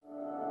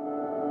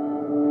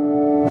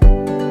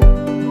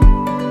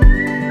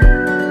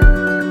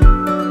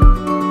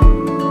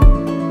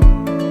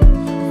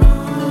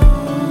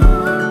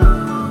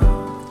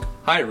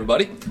Hi,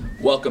 everybody.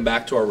 Welcome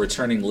back to our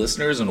returning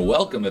listeners, and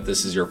welcome if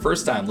this is your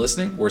first time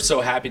listening. We're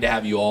so happy to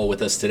have you all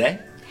with us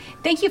today.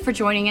 Thank you for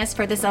joining us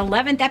for this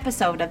 11th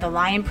episode of the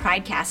Lion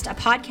Pridecast, a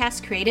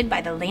podcast created by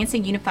the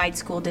Lansing Unified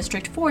School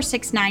District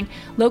 469,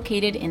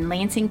 located in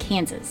Lansing,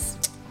 Kansas.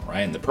 All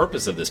right, and the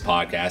purpose of this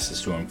podcast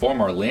is to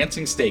inform our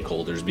Lansing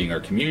stakeholders, being our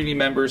community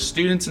members,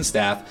 students, and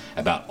staff,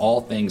 about all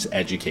things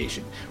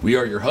education. We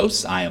are your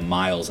hosts. I am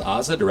Miles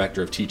Azza,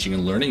 Director of Teaching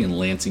and Learning in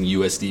Lansing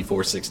USD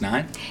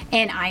 469.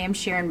 And I am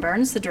Sharon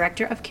Burns, the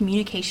Director of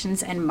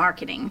Communications and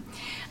Marketing.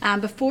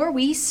 Before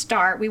we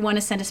start, we want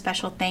to send a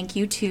special thank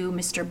you to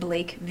Mr.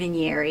 Blake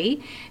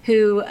Vinieri,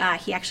 who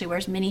he actually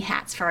wears many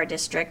hats for our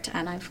district,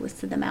 and I've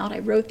listed them out. I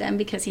wrote them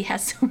because he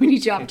has so many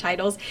job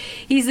titles.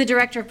 He's the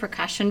Director of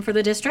Percussion for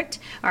the district,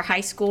 our high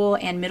school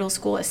and middle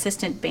school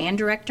assistant band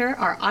director,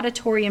 our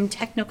auditorium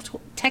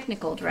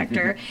technical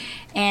director,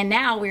 and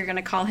now we're going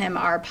to call him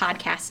our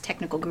podcast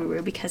technical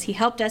guru because he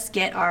helped us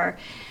get our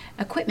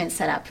equipment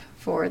set up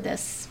for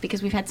this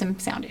because we've had some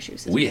sound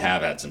issues. We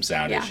have had some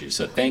sound issues,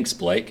 so thanks,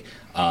 Blake.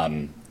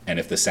 And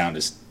if the sound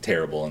is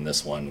terrible in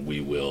this one,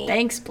 we will...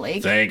 Thanks,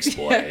 Blake. Thanks,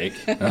 Blake.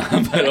 But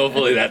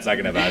hopefully that's not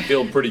going to happen. I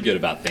feel pretty good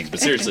about things. But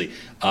seriously,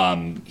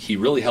 he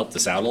really helped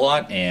us out a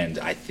lot, and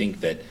I think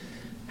that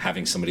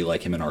having somebody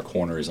like him in our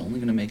corner is only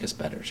going to make us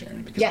better,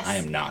 Sharon, because I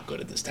am not good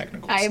at this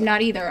technical stuff. I am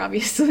not either,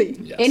 obviously.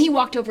 Yes. And he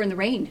walked over in the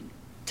rain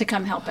to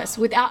come help us.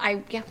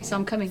 So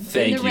I'm coming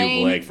Thank in the you,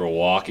 rain. Blake, for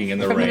walking in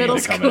the rain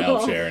to come and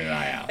help Sharon and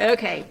I out.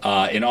 Okay.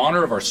 In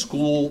honor of our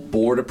School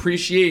Board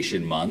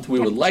Appreciation Month,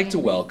 we would like to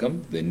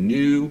welcome the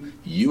new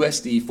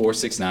USD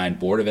 469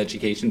 Board of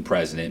Education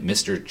President,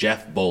 Mr.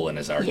 Jeff Bollin,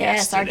 as our guest today.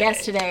 Yes, our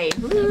guest today.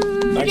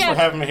 Thanks for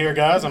having me here,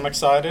 guys. I'm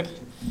excited.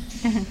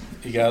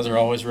 You guys are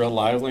always real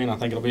lively, and I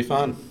think it'll be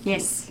fun.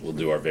 Yes. We'll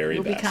do our very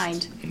best. We'll be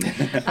kind.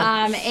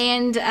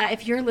 And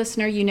if you're a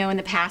listener, you know in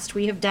the past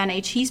we have done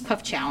a cheese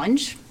puff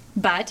challenge,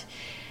 but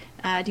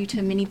due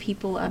to many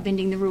people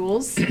bending the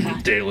rules,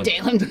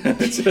 Dalen,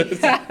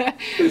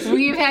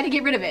 we've had to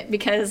get rid of it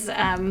because,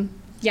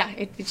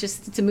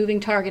 it's a moving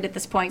target at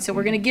this point. So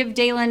we're going to give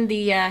Dalen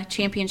the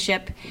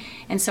championship.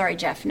 And sorry,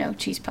 Jeff, no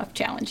cheese puff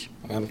challenge.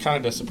 I'm kind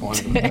of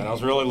disappointed with that. I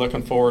was really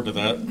looking forward to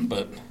that,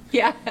 but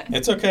yeah,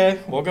 it's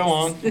okay. We'll go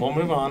on. We'll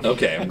move on.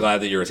 Okay, I'm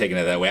glad that you were taking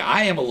it that way.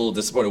 I am a little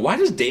disappointed. Why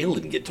does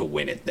Dalen get to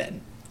win it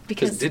then?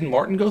 Because didn't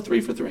Martin go 3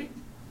 for 3?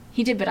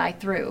 He did, but I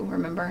threw,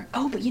 remember?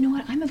 Oh, but you know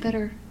what? I'm a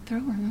better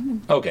thrower.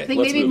 Okay, I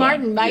think maybe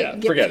Martin might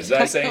get forget it. Did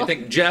I say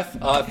anything? Jeff,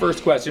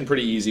 first question,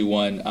 pretty easy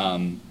one.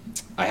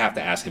 I have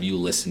to ask, have you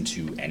listened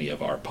to any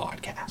of our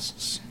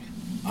podcasts?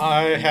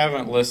 I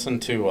haven't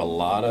listened to a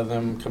lot of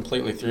them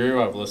completely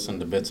through. I've listened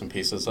to bits and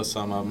pieces of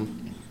some of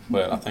them,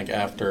 but I think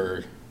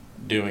after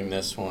doing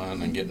this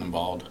one and getting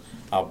involved,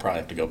 I'll probably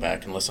have to go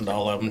back and listen to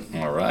all of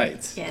them. All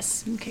right.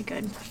 Yes. Okay,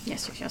 good.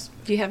 Yes.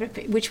 Do you have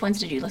it? Which ones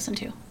did you listen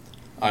to?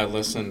 I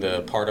listened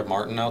to part of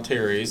Martin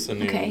Altieri's, the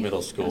new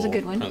middle school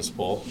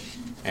principal,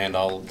 and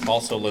I'll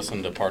also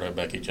listen to part of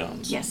Becky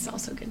Jones. Yes,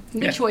 also good.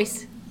 Good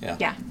choice.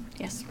 Yeah.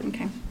 Yes.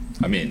 Okay.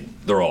 I mean,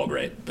 they're all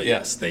great, but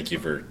yes, thank you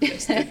for,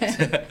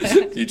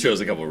 you chose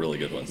a couple of really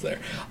good ones there.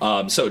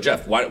 So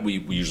Jeff, why don't we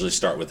usually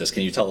start with this?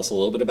 Can you tell us a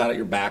little bit about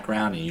your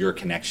background and your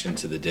connection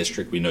to the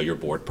district? We know you're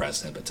board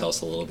president, but tell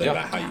us a little bit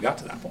about how you got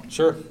to that point.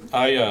 Sure.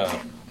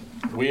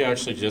 We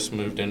actually just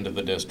moved into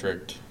the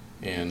district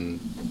in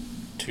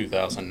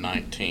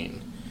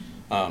 2019,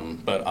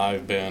 but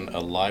I've been a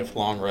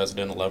lifelong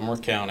resident of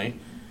Leavenworth County.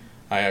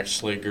 I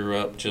actually grew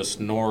up just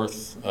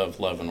north of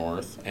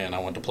Leavenworth, and I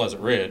went to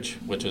Pleasant Ridge,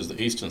 which is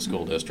the Easton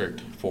School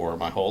District, for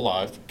my whole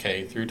life,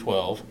 K through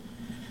 12.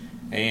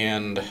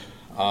 And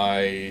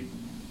I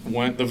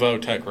went the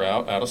VOTEC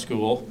route out of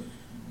school,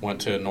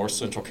 went to North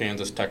Central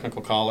Kansas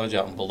Technical College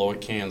out in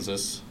Beloit,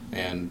 Kansas,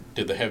 and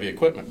did the heavy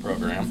equipment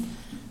program.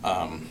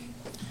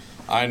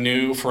 I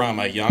knew from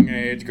a young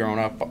age, growing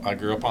up, I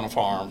grew up on a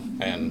farm,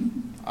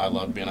 and I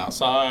loved being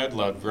outside,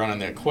 loved running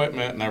the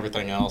equipment and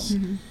everything else.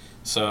 Mm-hmm.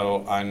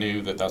 So I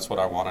knew that that's what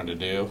I wanted to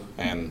do,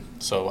 and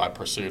so I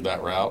pursued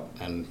that route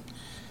and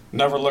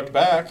never looked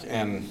back.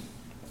 And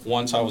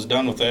once I was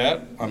done with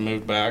that, I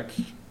moved back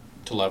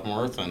to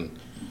Leavenworth and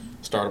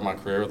started my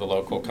career with a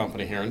local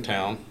company here in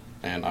town,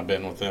 and I've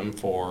been with them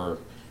for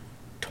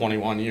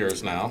 21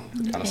 years now.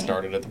 Okay. Kind of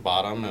started at the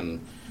bottom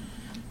and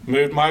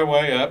moved my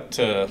way up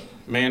to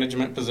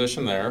management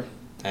position there,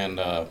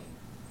 and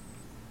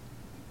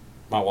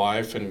my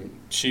wife, and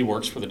she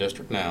works for the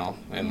district now,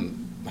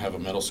 and have a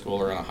middle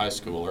schooler and a high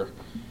schooler.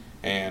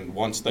 And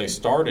once they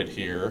started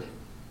here,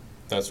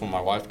 that's when my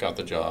wife got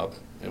the job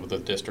with the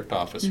district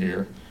office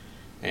here.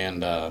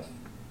 And I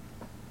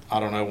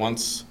don't know,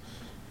 once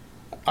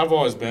I've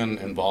always been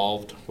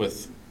involved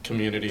with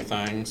community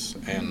things,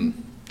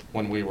 and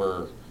when we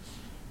were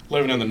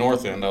living in the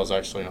north end, I was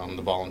actually on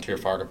the volunteer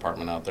fire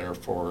department out there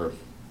for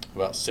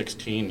about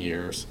 16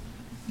 years,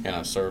 and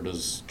I served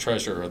as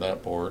treasurer of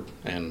that board.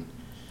 And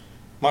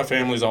my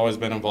family's always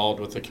been involved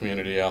with the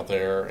community out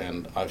there,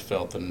 and I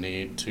felt the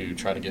need to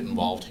try to get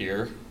involved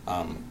here.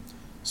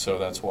 So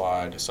that's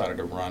why I decided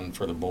to run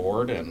for the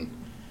board, and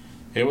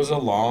It was a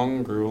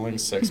long, grueling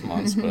 6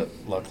 months, but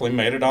luckily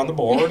made it on the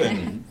board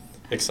and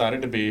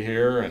excited to be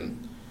here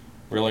and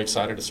really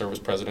excited to serve as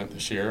president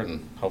this year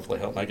and hopefully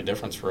help make a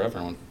difference for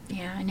everyone.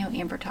 Yeah, I know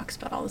Amber talks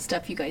about all the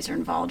stuff you guys are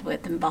involved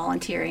with and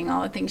volunteering,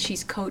 all the things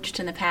she's coached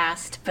in the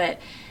past. But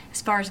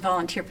as far as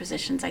volunteer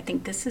positions, I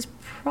think this is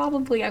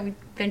probably, I would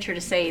venture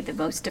to say, the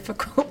most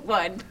difficult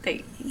one.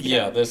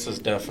 Yeah, this is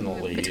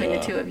definitely between the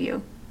two of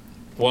you.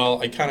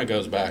 Well, it kind of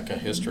goes back a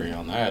history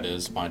on that.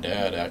 Is my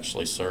dad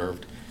actually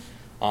served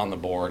on the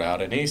board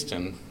out in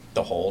Easton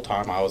the whole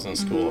time I was in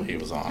school. He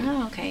was on.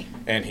 Oh, okay.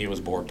 And he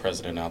was board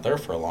president out there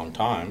for a long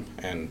time.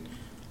 And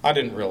I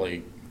didn't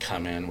really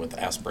come in with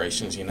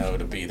aspirations,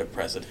 to be the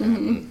president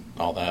and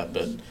all that.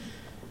 But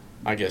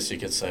I guess you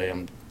could say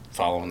I'm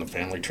following the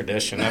family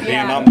tradition of being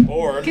on the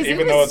board,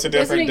 even though it's a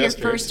different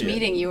district. Your first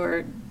meeting, you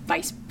were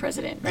vice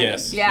president, right?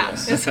 Yes. Yeah.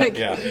 Yes. It's like,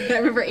 Yeah. I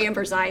remember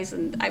Amber's eyes,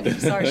 and I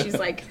saw her. She's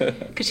like,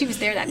 because she was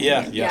there that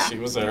meeting. Yeah, she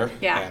was there.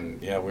 Yeah.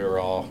 And we were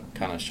all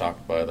kind of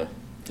shocked by the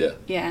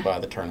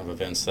turn of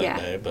events that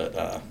day.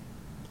 But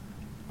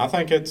I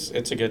think it's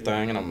a good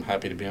thing, and I'm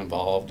happy to be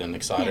involved and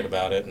excited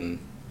about it. And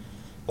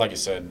like you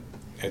said,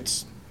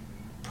 it's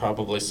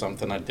probably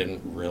something I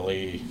didn't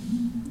really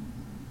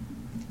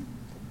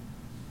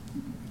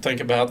think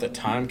about, the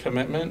time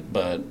commitment,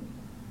 but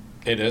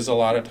it is a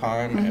lot of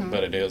time,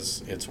 but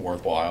it's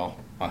worthwhile.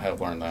 I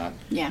have learned that.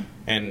 Yeah.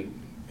 And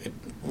it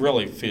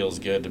really feels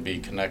good to be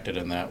connected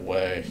in that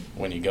way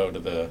when you go to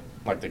the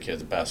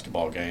kids'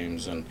 basketball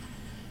games, and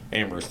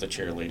Amber's the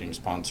cheerleading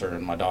sponsor,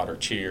 and my daughter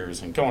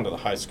cheers, and going to the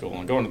high school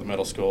and going to the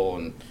middle school,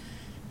 and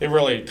it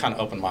really kind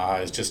of opened my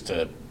eyes just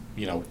to,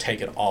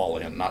 take it all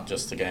in, not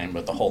just the game,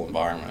 but the whole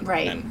environment.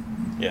 Right.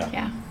 And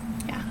yeah,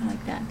 I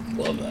like that.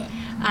 Love that.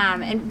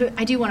 But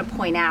I do want to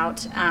point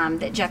out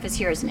that Jeff is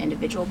here as an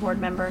individual board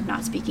member,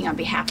 not speaking on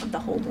behalf of the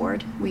whole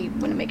board. We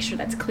want to make sure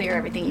that's clear.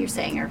 Everything you're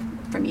saying are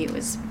from you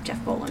as Jeff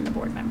Bollin, the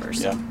board member.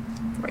 So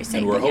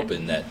and we're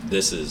hoping that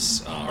this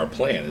is, our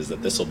plan is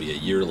that this will be a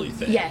yearly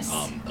thing. Yes.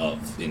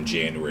 Of in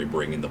January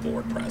bringing the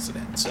board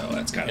president. So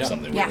that's kind of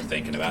something we were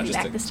thinking about. We'll be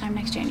back this time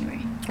next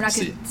January. We're not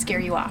going to scare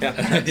you off. Yeah.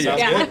 Sounds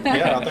good.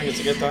 Yeah, I think it's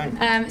a good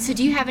thing. So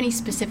do you have any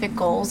specific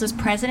goals as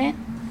president?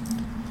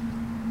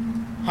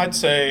 I'd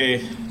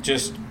say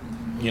just,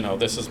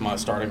 this is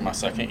starting my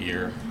second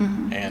year,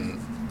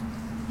 and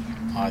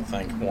I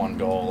think one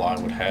goal I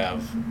would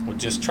have would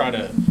just try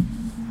to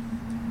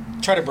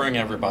bring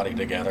everybody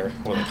together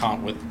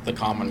with the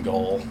common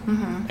goal,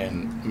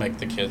 and make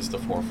the kids the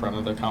forefront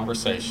of the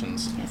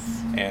conversations.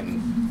 Yes.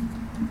 And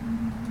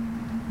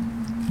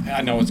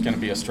I know it's going to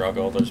be a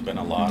struggle. There's been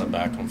a lot of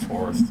back and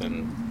forth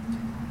and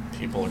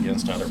people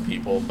against other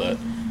people, but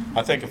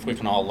I think if we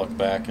can all look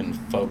back and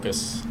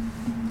focus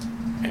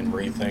and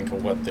rethink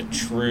of what the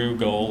true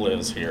goal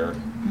is here,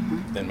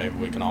 then maybe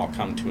we can all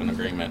come to an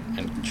agreement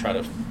and try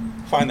to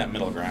find that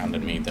middle ground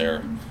and meet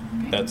there.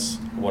 That's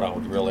what I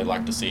would really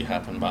like to see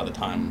happen by the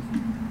time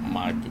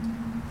my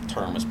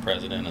term as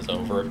president is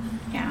over.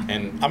 Yeah.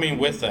 And I mean,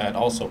 with that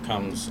also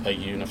comes a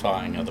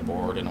unifying of the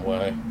board in a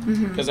way,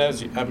 because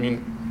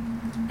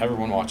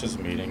everyone watches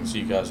the meetings.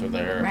 You guys are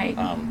there. Right.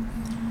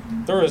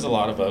 There is a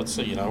lot of votes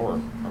that or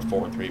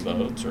 4-3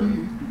 votes or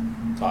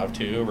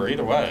 5-2 or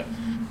either way,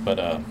 but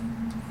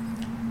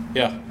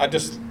I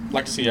just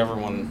like to see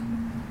everyone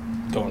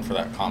going for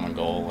that common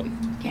goal and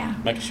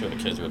making sure the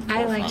kids are at the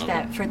forefront. I liked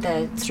that for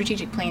the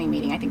strategic planning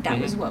meeting. I think that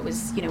was what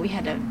was, we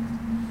had to,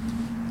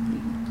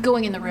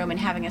 going in the room and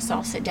having us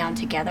all sit down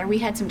together. We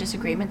had some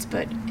disagreements,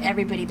 but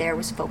everybody there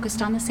was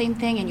focused on the same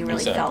thing, and you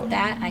really felt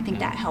that. And I think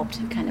that helped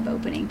kind of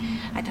opening.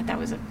 I thought that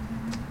was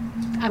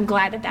I'm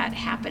glad that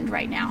happened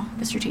right now,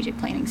 the strategic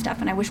planning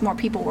stuff, and I wish more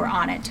people were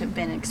on it to have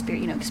been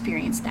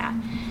experienced that,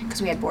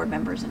 because we had board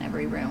members in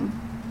every room.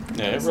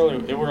 Yeah, it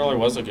really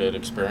was a good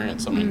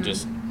experience. I mean,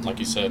 just like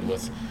you said,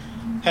 with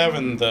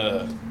having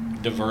the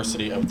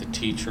diversity of the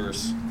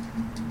teachers,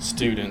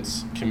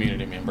 students,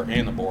 community member,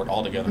 and the board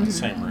all together in the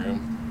same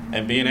room,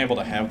 and being able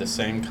to have the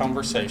same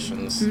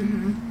conversations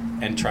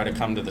and try to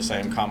come to the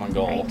same common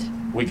goal. Right.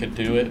 We could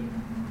do it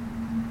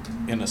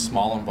in a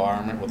small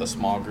environment with a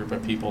small group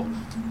of people,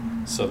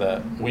 so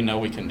that we know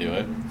we can do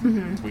it.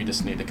 We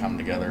just need to come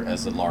together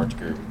as a large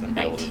group and be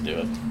able to do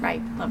it.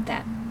 Right, love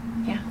that.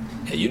 Yeah.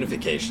 Yeah,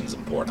 unification is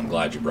important. I'm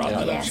glad you brought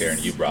that up, Sharon.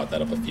 You brought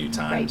that up a few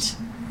times.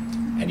 Right.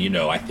 And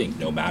I think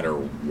no matter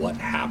what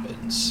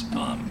happens,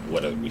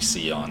 whether we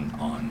see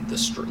on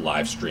the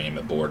live stream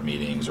at board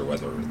meetings or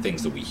whether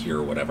things that we hear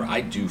or whatever,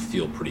 I do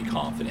feel pretty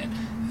confident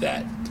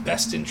that the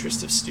best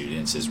interest of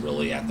students is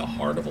really at the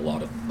heart of a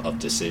lot of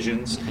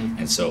decisions.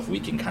 And so if we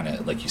can kind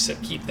of, like you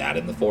said, keep that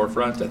in the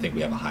forefront, I think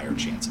we have a higher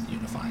chance of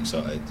unifying.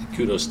 So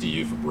kudos to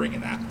you for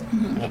bringing that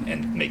point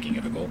and making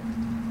it a goal.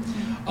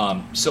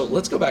 So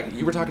let's go back.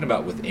 You were talking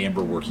about with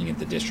Amber working at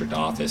the district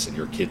office and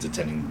your kids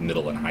attending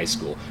middle and high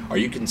school. Are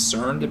you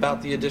concerned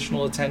about the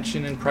additional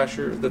attention and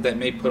pressure that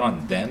may put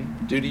on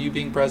them due to you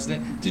being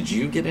president? Did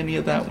you get any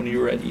of that when you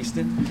were at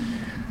Easton?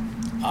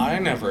 I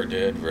never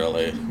did,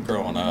 really,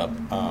 growing up.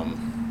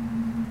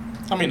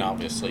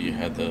 Obviously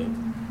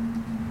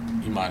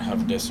you might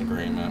have a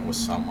disagreement with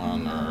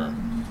someone, or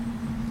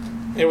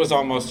it was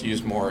almost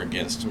used more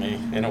against me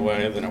in a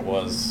way than it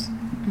was.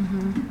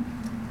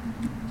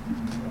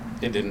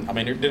 It didn't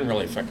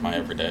really affect my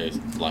everyday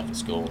life at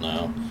school,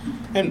 no.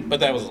 But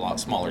that was a lot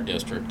smaller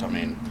district. I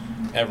mean,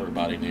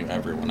 everybody knew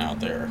everyone out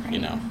there, you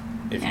know.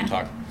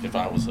 If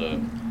I was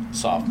a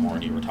sophomore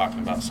and you were talking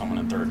about someone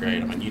in third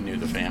grade, I mean, you knew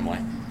the family.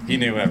 You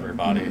knew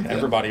everybody.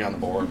 Everybody on the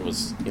board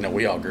was, you know,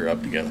 we all grew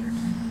up together.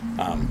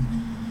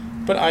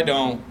 But I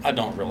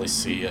don't really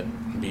see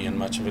it being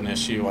much of an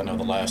issue. I know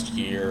the last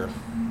year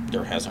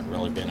there hasn't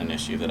really been an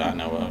issue that I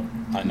know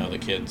of. I know the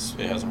kids,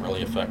 it hasn't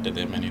really affected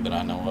them any that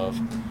I know of.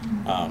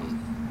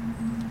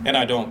 And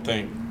I don't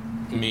think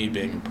me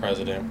being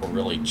president will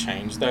really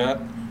change that,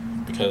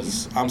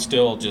 because I'm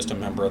still just a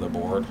member of the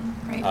board.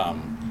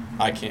 Right.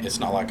 It's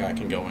not like I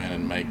can go in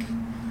and make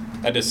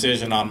a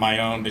decision on my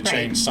own to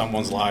change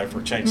someone's life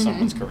or change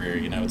someone's career.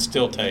 You know, it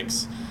still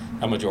takes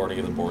a majority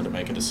of the board to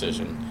make a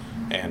decision.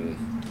 And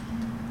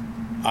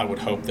I would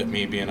hope that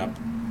me being up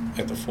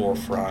at the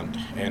forefront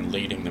and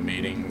leading the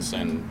meetings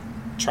and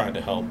trying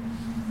to help,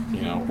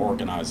 you know,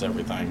 organize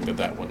everything,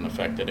 that wouldn't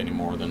affect it any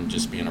more than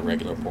just being a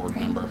regular board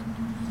member.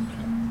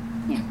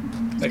 Yeah.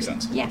 Makes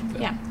sense. Yeah.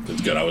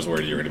 That's good. I was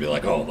worried you were going to be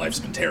like, oh, life's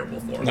been terrible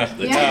for them. It's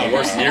the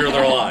worst year of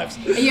their lives.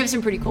 You have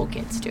some pretty cool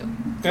kids, too.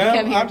 Yeah,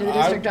 Come here to the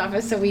district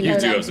office, so we know You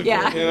do that. have some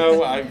cool kids. You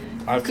know, I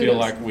feel Kudos.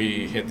 like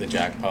we hit the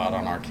jackpot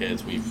on our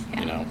kids.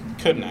 You know,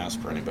 couldn't ask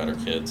for any better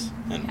kids.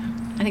 And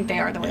I think they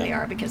are the way they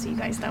are because of you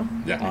guys, though.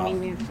 Yeah. I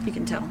mean, you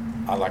can tell.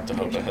 I like to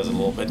hope it has a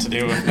little bit to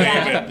do with me,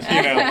 but,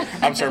 you know,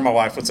 I'm sure my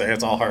wife would say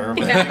it's all her.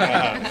 But,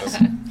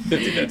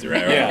 50-50,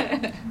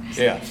 right?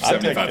 Yeah.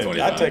 75-25.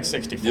 I'd take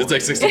 64. You'll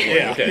take 64.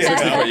 Yeah. Okay,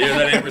 64. You're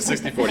that Amber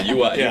 60-40. You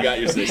got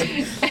your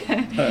 60.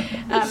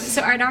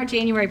 So at our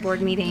January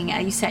board meeting,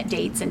 you set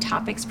dates and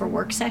topics for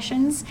work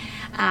sessions.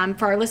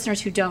 For our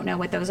listeners who don't know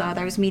what those are,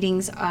 those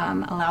meetings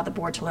allow the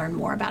board to learn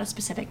more about a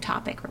specific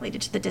topic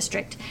related to the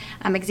district.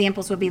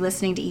 Examples would be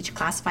listening to each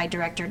classified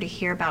director to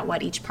hear about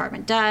what each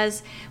department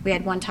does. We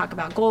had one talk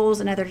about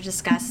goals, another to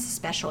discuss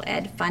special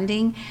ed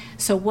funding.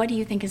 So what do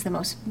you think is the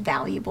most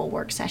valuable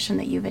work session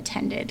that you've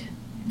attended?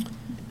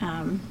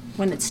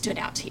 One that stood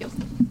out to you?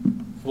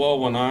 Well,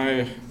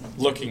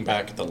 looking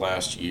back at the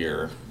last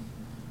year,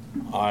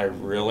 I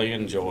really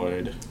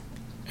enjoyed,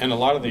 and a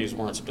lot of these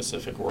weren't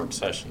specific work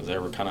sessions. They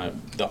were kind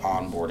of the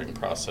onboarding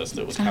process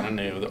that was kind of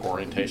new, the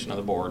orientation of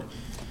the board.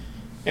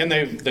 And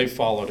they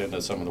followed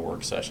into some of the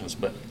work sessions,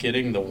 but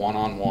getting the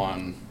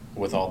one-on-one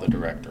with all the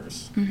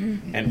directors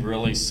and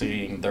really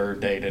seeing their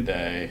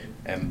day-to-day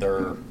and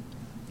their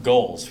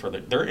goals for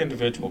their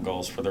individual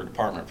goals for their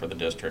department, for the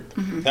district,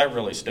 that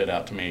really stood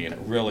out to me, and it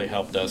really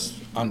helped us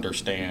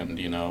understand,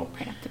 you know,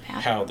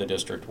 how the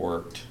district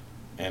worked,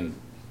 and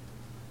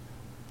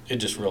it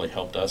just really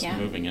helped us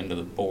moving into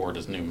the board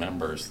as new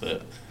members.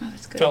 That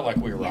felt like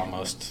we were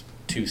almost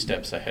 2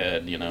 steps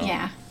ahead, you know.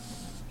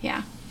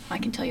 Yeah. I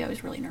can tell you I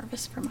was really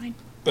nervous for mine.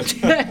 I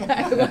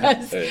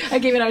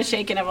gave it, I was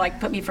shaking. I'm like,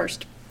 put me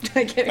first.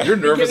 You're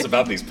nervous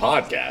about these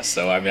podcasts,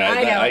 so I mean,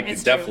 I can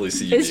definitely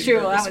see you. It's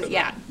true. Nervous I was,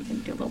 that.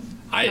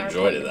 I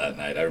enjoyed it that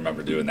night. I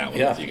remember doing that one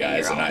with you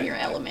guys. You're all in your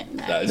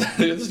element.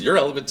 It's your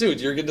element too.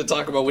 You're getting to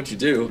talk about what you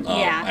do.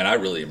 And I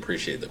really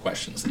appreciate the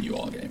questions that you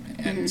all gave me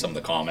and some of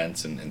the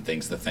comments and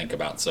things to think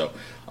about. So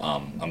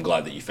I'm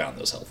glad that you found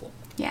those helpful.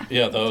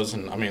 Yeah, those,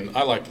 and I mean,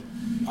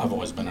 I've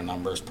always been a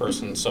numbers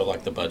person, so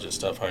like the budget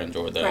stuff, I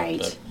enjoyed that.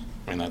 Right.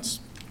 That's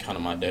kind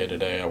of my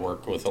day-to-day. I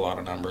work with a lot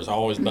of numbers,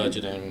 always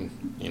budgeting,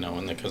 you know,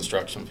 in the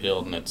construction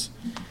field, and it's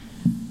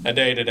a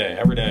day-to-day.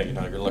 Every day, you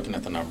know, you're looking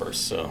at the numbers.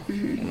 So, I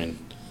mean,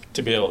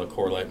 to be able to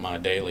correlate my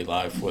daily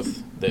life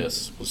with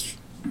this was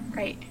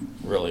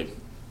really,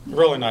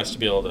 really nice to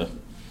be able to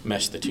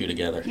mesh the two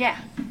together. Yeah.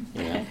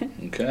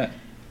 Okay.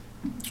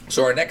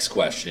 So our next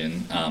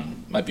question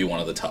might be one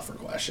of the tougher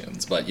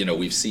questions, but you know,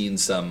 we've seen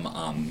some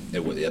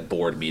at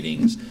board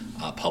meetings,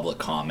 public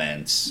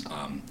comments.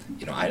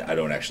 You know, I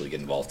don't actually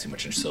get involved too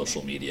much in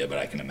social media, but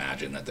I can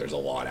imagine that there's a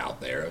lot out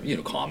there of, you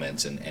know,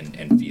 comments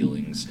and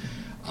feelings,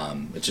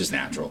 which is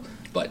natural.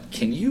 But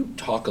can you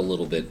talk a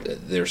little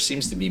bit? There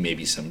seems to be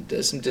maybe some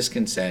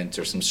discontent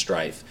or some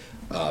strife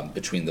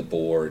between the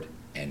board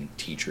and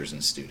teachers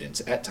and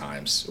students at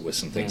times with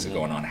some things that are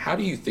going on. How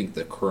do you think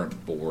the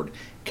current board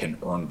can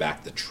earn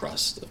back the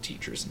trust of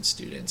teachers and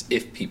students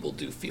if people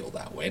do feel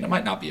that way? And it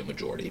might not be a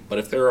majority, but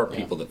if there are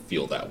people that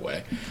feel that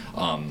way,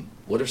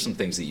 what are some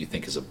things that you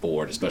think as a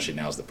board, especially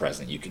now as the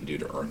president, you can do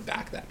to earn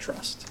back that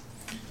trust?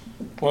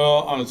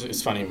 Well,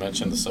 it's funny you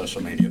mentioned the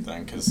social media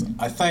thing, because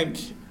I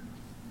think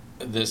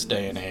this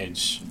day and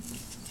age,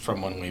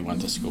 from when we went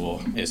to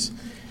school, is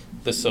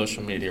the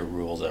social media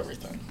rules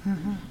everything.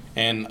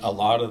 And a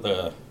lot of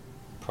the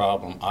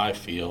problem I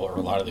feel, or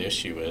a lot of the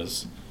issue,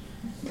 is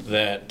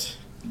that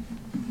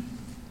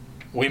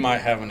we might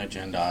have an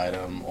agenda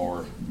item,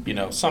 or, you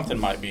know, something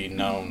might be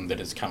known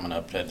that is coming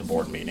up at the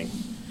board meeting.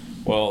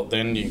 Well,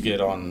 then you get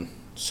on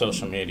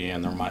social media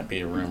and there might be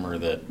a rumor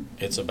that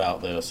it's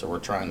about this, or we're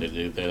trying to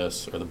do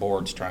this, or the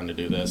board's trying to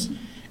do this,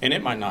 and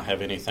it might not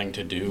have anything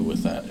to do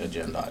with that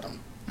agenda item,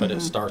 but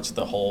it starts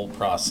the whole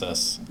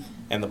process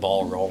and the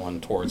ball rolling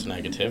towards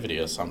negativity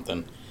of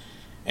something.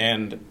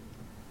 And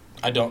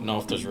I don't know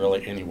if there's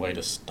really any way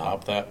to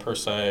stop that per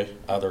se,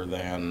 other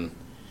than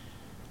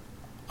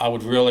I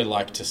would really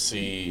like to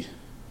see,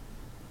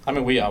 I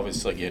mean, we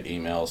obviously get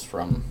emails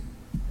from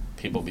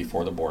people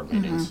before the board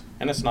meetings,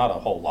 and it's not a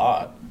whole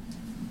lot,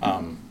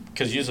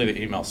 because usually the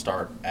emails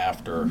start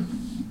after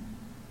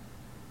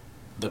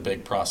the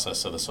big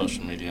process of the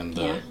social media and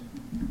the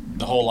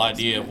whole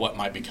idea of what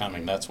might be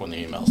coming. That's when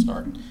the emails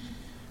start.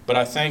 But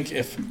I think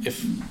if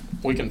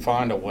we can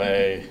find a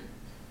way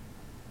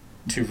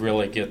to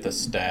really get the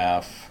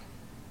staff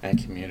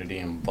and community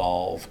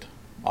involved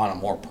on a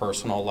more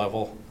personal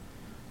level,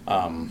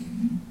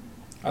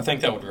 I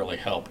think that would really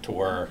help to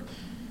where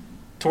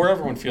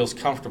everyone feels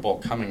comfortable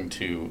coming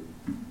to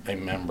a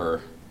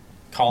member,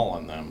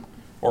 calling them,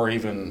 or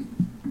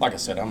even, like I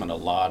said, I'm in a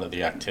lot of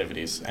the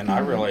activities, and I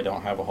really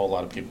don't have a whole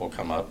lot of people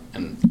come up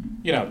and,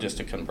 just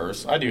to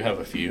converse. I do have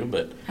a few,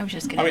 but I was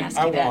just going to ask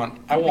you that.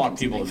 I want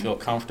people to feel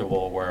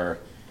comfortable where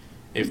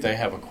if they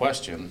have a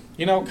question,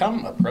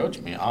 come approach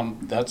me.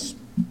 That's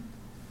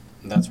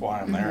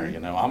why I'm there.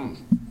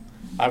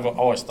 I've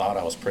always thought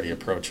I was pretty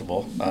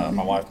approachable.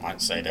 My wife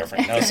might say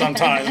different,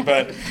 sometimes,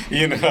 but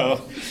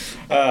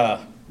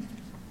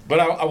but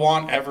I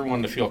want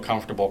everyone to feel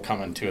comfortable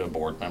coming to a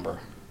board member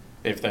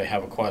if they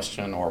have a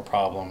question or a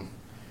problem.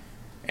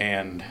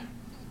 And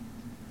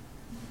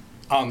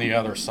on the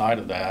other side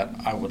of that,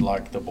 I would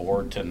like the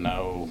board to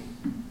know,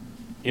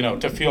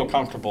 to feel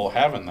comfortable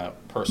having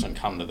that person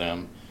come to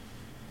them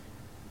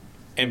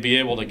and be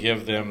able to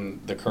give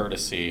them the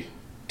courtesy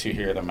to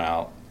hear them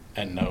out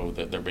and know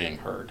that they're being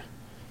heard.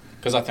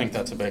 Because I think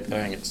that's a big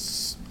thing.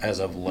 It's, as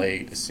of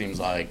late, it seems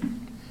like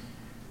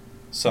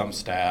some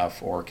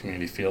staff or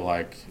community feel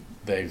like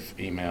they've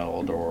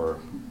emailed or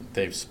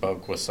they've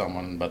spoke with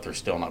someone, but they're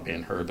still not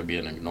being heard, they're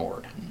being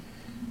ignored.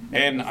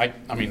 And I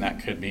mean,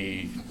 that could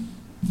be,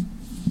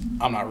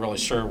 I'm not really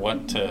sure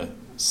what to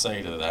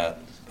say to that,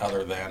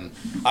 other than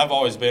I've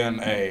always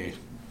been a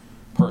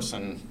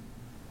person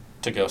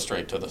to go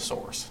straight to the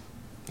source,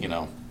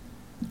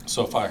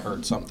 So if I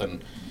heard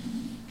something,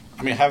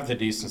 have the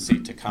decency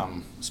to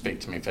come speak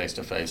to me face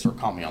to face or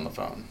call me on the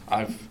phone.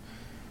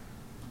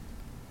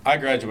 I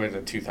graduated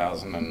in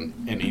 2000,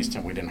 and in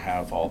Easton we didn't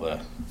have all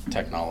the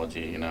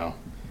technology,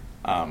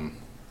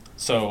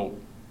 so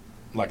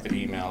like the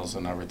emails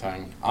and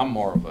everything. I'm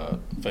more of a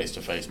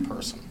face-to-face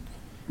person,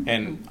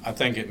 and I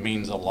think it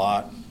means a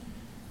lot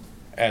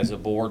as a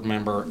board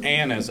member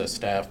and as a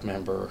staff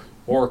member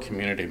or a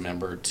community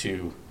member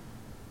to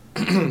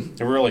it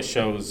really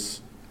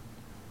shows,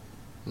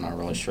 I'm not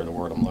really sure the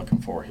word I'm looking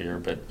for here,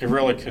 but it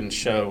really can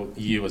show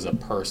you as a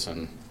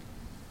person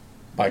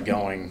by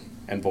going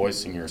and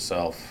voicing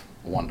yourself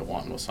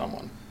one-to-one with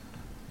someone.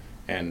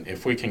 And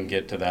if we can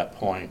get to that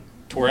point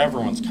to where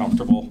everyone's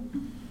comfortable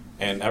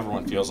and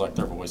everyone feels like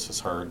their voice is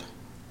heard,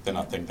 then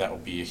I think that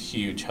would be a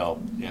huge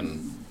help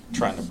in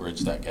trying to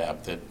bridge that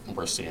gap that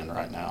we're seeing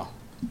right now.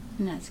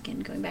 And that's, again,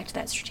 going back to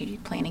that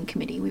strategic planning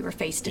committee. We were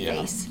face to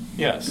face.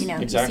 Yes, You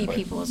exactly. see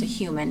people as a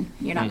human.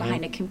 You're not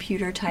behind a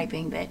computer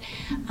typing, but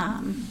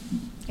I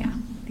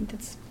think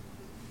that's,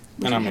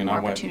 we should have more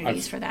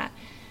opportunities for that.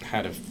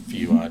 Had a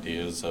few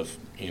ideas of,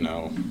 I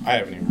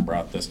haven't even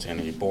brought this to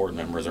any board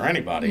members or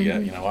anybody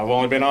yet. I've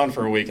only been on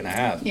for a week and a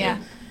half. Yeah.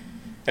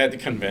 At the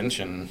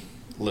convention,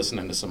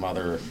 listening to some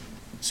other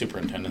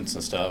superintendents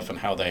and stuff, and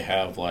how they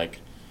have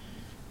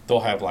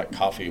they'll have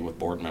coffee with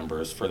board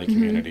members for the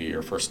community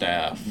or for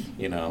staff,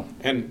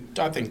 and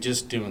I think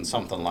just doing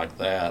something like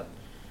that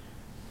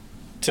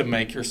to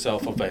make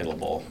yourself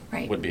available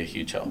would be a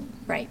huge help.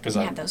 Right, and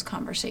have those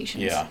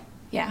conversations. Yeah.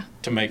 Yeah.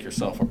 To make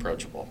yourself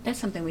approachable. That's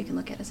something we can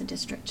look at as a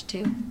district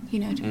too, to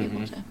be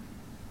able to,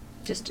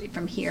 just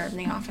from here in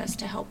the office,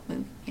 to help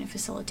move,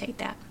 facilitate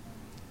that.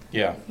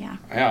 Yeah. Yeah.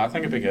 Yeah, I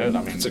think it'd be good.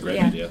 It's a great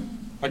idea.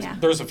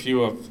 There's a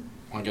few of,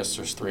 I guess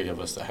there's 3 of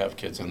us that have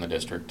kids in the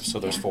district, so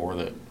there's 4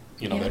 that,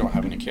 they don't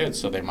have any kids,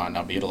 so they might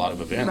not be at a lot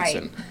of events. Right.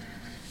 And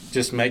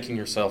just making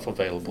yourself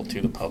available to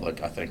the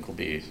public, I think, will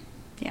be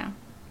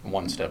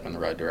one step in the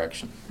right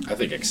direction. I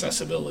think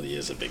accessibility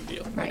is a big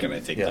deal. Right. And I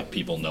think that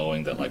people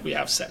knowing that we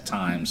have set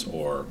times,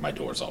 or my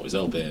door's always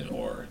open,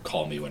 or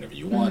call me whenever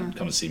you want,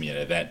 come and see me at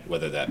an event,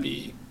 whether that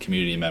be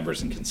community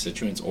members and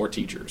constituents or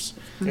teachers,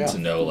 to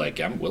know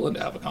I'm willing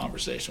to have a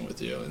conversation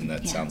with you, and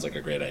that sounds like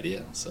a great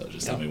idea. So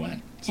just tell me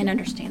when. And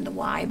understand the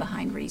why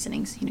behind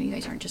reasonings. You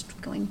guys aren't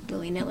just going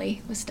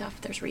willy-nilly with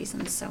stuff. There's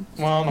reasons. So.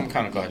 Well, and I'm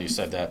kind of glad you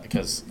said that,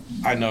 because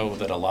I know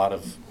that a lot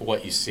of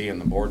what you see in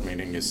the board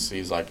meeting is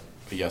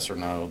yes or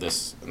no,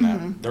 this and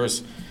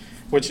that.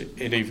 Which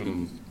it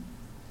even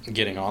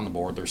getting on the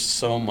board, there's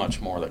so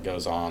much more that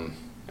goes on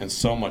and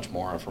so much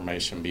more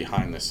information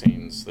behind the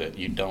scenes that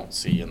you don't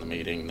see in the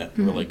meeting that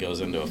really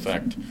goes into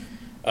effect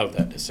of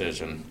that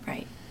decision.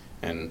 Right.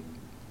 And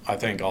I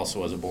think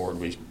also as a board,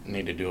 we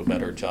need to do a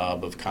better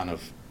job of kind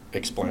of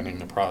explaining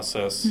the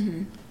process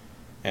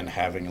and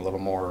having a little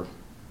more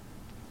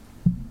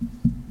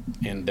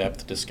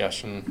in-depth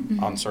discussion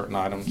on certain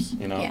items,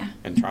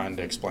 and trying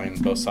to explain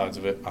both sides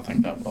of it. I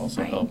think that would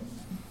also help.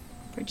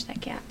 Bridge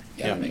that gap.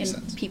 Yeah, that makes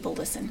and sense. people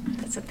listen.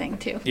 That's a thing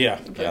too. Yeah,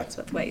 It yeah. works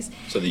both ways.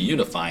 So the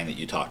unifying that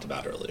you talked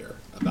about earlier,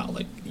 about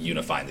like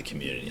unifying the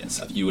community and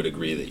stuff, you would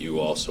agree that you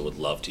also would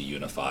love to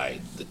unify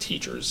the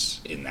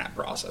teachers in that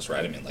process,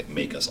 right? I mean, like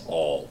make us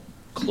all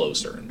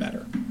closer and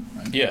better,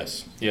 right?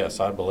 Yes,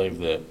 I believe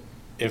that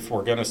if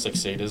we're going to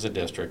succeed as a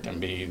district and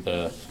be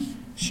the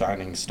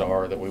shining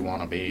star that we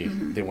want to be,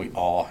 then we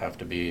all have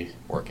to be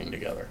working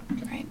together.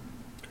 Right.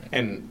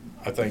 And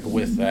I think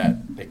with that,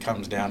 it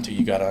comes down to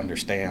you got to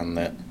understand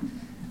that,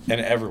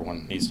 and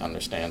everyone needs to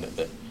understand it,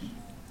 that,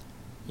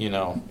 you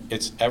know,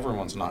 it's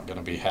everyone's not going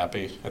to be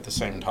happy at the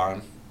same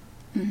time.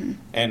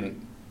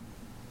 And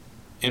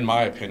in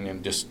my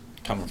opinion, just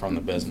coming from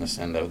the business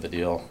end of the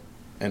deal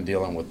and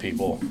dealing with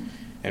people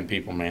and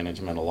people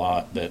management a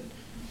lot, that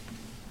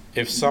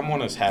if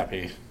someone is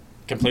happy,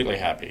 completely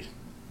happy,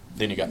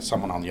 then you got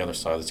someone on the other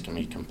side that's going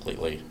to be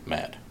completely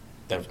mad.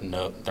 They're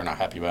not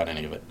happy about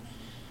any of it.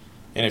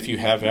 And if you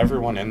have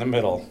everyone in the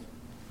middle,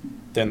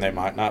 then they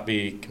might not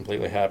be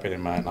completely happy. They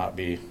might not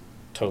be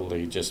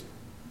totally just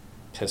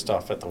pissed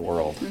off at the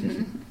world.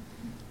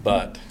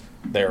 But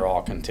they're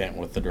all content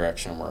with the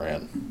direction we're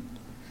in.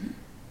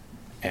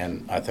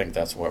 And I think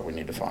that's what we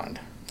need to find,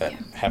 that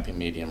happy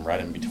medium right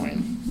in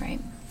between. Right.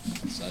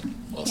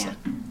 Well said.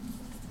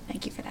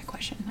 Thank you for that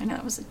question. I know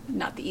that was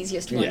not the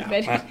easiest one, Yeah.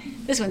 but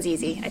this one's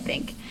easy, I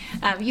think.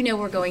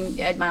 We're going,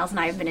 Miles and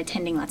I have been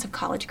attending lots of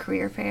college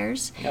career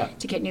fairs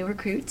to get new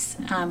recruits,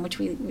 which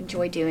we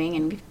enjoy doing,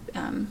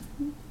 and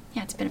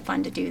it's been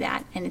fun to do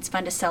that, and it's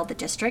fun to sell the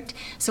district.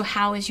 So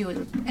how,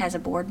 as a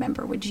board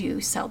member, would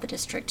you sell the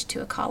district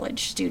to a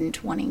college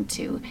student wanting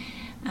to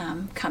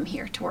come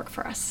here to work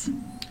for us?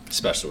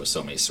 Especially with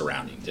so many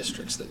surrounding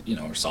districts that, you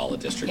know, are solid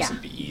districts, Yeah.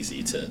 it'd be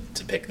easy to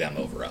pick them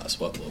over us.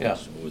 What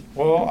would,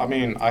 Well, I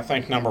mean, I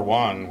think number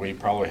one, we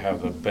probably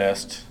have the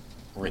best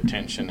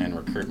retention and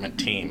recruitment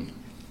team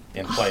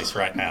in place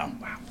right now.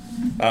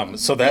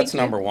 So that's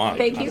number one.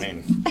 Thank you. I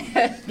mean,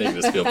 make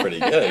us feel pretty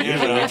good.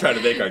 Usually we try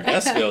to make our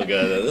guests feel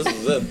good. This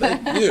is it.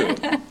 Thank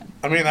you.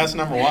 I mean, that's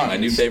number one. My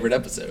new favorite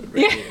episode.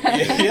 Right here.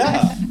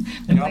 Yeah.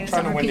 You know, I'm Play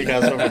trying to some win you repeat.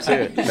 guys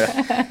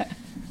over too.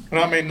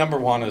 No, I mean, number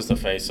one is the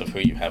face of who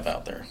you have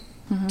out there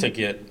to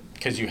get,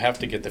 because you have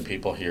to get the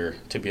people here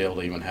to be able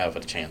to even have a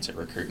chance at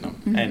recruiting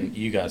them. And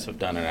you guys have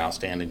done an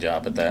outstanding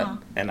job at that. Aw.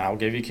 And I'll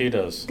give you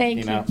kudos. Thank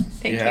you. Know,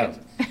 Thank you. have.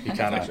 You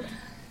kind of,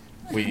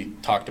 we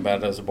talked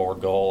about it as a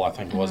board goal, I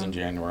think it was in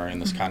January, and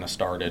this kind of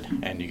started,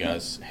 and you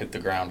guys hit the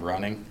ground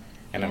running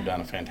and have done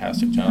a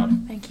fantastic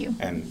job. Thank you.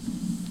 And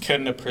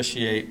couldn't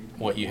appreciate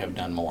what you have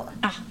done more.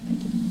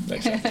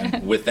 Thanks.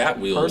 And with that,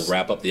 we'll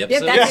wrap up the Yep,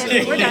 episode. that's So,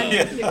 it. We're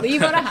done.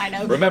 Leave on a high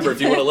note. remember, if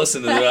you want to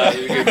listen to that,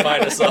 you can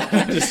find us on.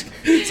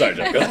 Sorry,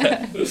 Jeff, go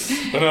ahead.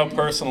 But no,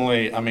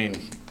 personally, I mean,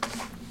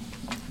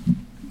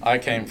 I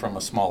came from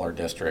a smaller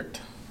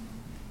district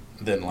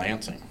than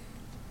Lansing.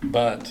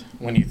 But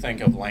when you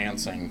think of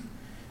Lansing,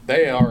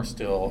 they are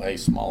still a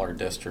smaller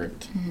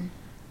district,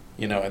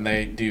 you know, and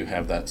they do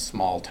have that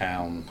small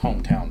town,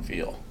 hometown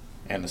feel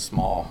and a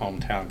small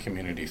hometown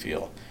community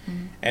feel.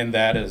 And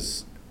that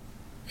is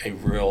a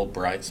real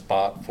bright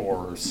spot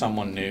for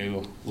someone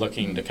new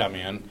looking to come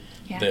in.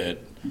 Yeah. That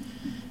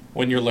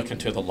when you're looking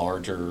to the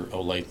larger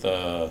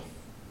Olathe,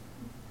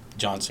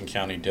 Johnson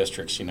County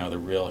districts, you know, the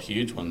real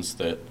huge ones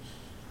that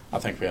I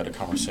think we had a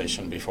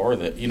conversation before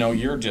that, you know,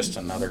 you're just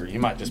you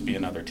might just be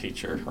another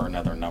teacher or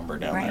another number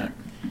down Right.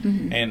 there.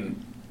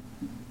 And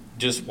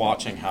just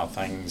watching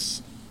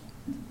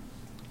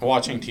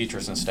watching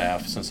teachers and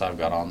staff since I've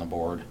got on the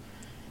board,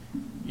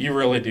 you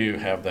really do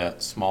have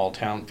that small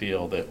town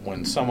feel that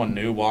when someone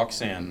new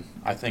walks in,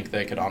 I think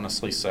they could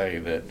honestly say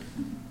that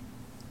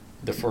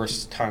the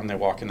first time they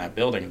walk in that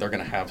building, they're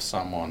going to have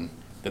someone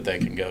that they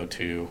can go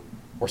to,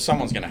 or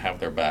someone's going to have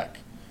their back,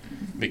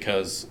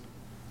 because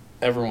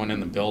everyone in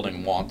the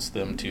building wants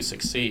them to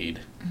succeed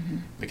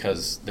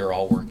because they're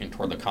all working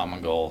toward the common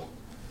goal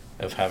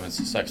of having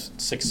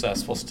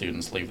successful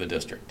students leave the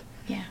district.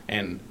 Yeah.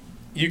 And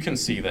you can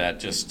see that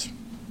just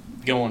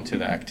going to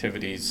the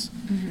activities,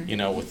 you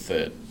know, with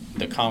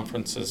the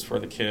conferences for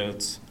the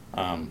kids,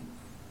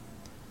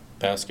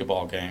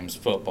 basketball games,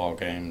 football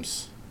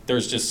games.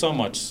 There's just so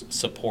much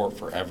support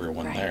for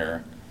everyone Right.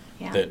 there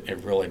Yeah. that it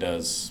really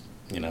does,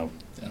 you know,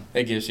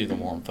 it gives you the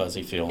warm,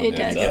 fuzzy feeling. It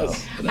that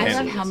does. you go. I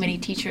And- love how many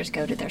teachers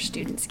go to their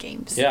students'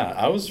 games. Yeah,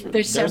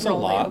 There's a several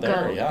lot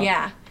that'll there, go.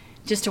 yeah.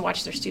 Just to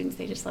watch their students,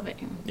 they just love it.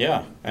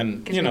 Yeah,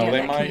 and Because you we know, have they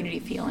that might community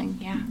feeling.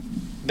 Yeah.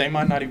 they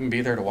might not even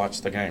be there to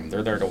watch the game.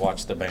 They're there to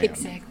watch the band.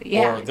 Exactly,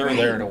 yeah, Or they're right.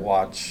 there to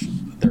watch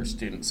their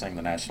students sing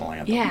the national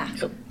anthem. Yeah.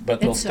 But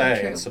they'll It's so stay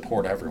true. and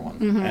support everyone.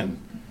 And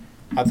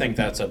I think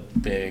that's a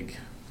big,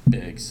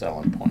 big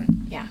selling point,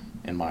 Yeah.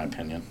 in my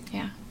opinion.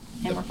 Yeah.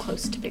 And we're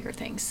close to bigger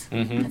things.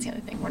 Mhm. That's the other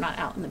thing. We're not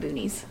out in the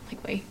boonies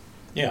like way.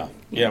 Yeah,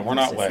 Yeah, yeah, we're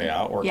not close to way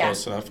out. We're yeah.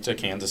 close enough to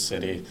Kansas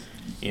City.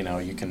 You know,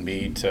 you can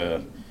be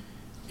to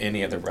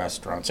any of the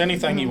restaurants.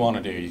 Anything you want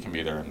to do, you can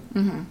be there.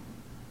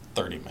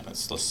 30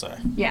 minutes, let's say.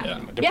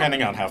 Yeah.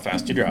 Depending on how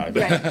fast you drive.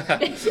 Right.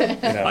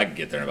 I can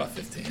get there in about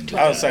 15.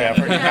 I would say I've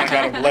heard you kind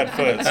of got a lead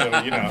foot,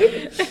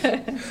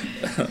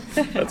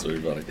 so That's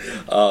really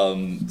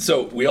funny.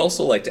 So we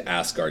also like to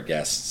ask our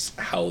guests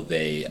how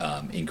they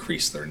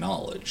increase their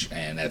knowledge,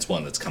 and that's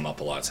one that's come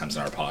up a lot of times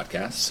in our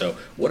podcast. So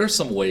what are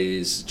some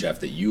ways, Jeff,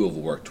 that you have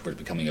worked toward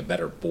becoming a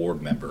better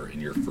board member in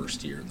your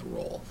first year in the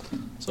role?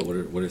 So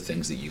what are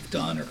things that you've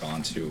done or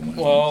gone to?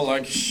 Well,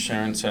 like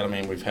Sharon said, I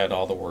mean, we've had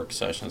all the work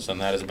sessions,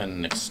 and that has been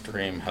an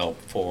extreme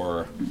help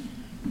for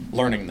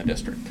learning the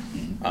district.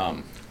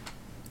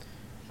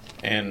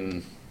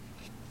 And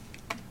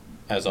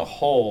as a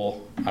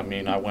whole, I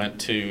mean, I went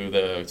to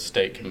the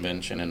state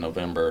convention in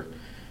November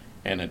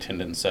and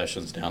attended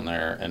sessions down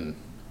there, and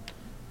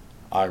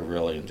I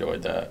really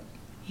enjoyed that.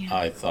 Yeah.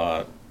 I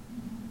thought,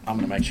 I'm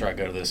going to make sure I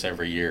go to this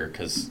every year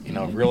because,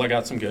 really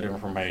got some good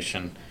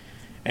information.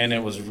 And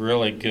it was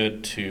really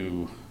good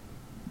to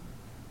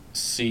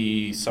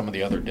see some of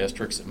the other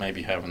districts that may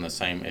be having the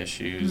same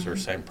issues or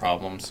same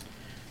problems,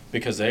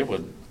 because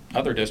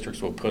other districts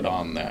would put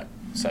on that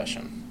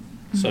session.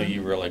 So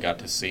you really got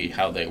to see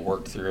how they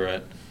worked through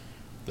it,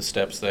 the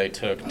steps they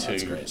took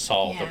to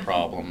solve the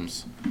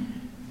problems.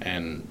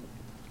 And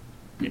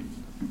it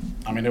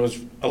was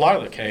a lot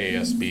of the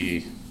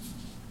KASB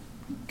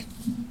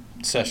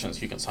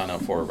sessions you can sign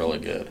up for are really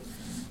good.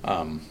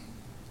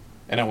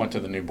 And I went to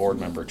the new board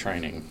member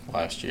training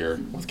last year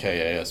with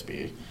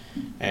KASB.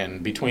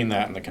 And between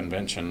that and the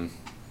convention,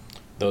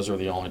 those are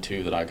the only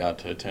two that I got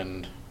to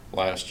attend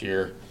last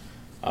year.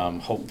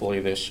 Hopefully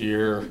this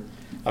year,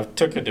 I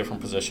took a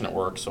different position at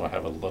work, so I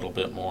have a little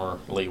bit more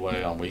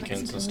leeway on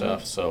weekends and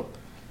stuff. So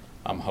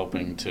I'm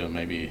hoping to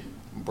maybe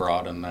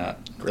broaden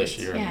that this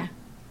year and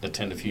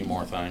attend a few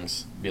more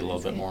things, be a little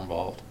bit more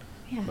involved.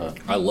 Yeah. But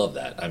I love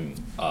that.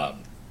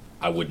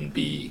 I wouldn't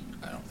be,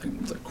 I don't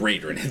think it's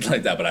great or anything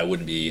like that, but I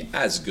wouldn't be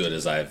as good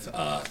as I've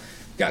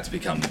got to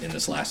become in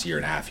this last year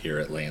and a half here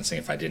at Lansing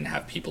if I didn't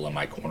have people in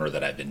my corner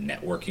that I've been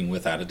networking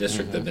with out of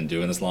district that have been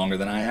doing this longer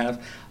than I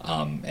have.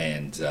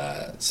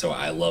 So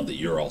I love that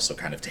you're also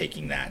kind of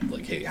taking that,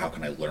 like, hey, how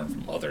can I learn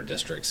from other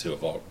districts who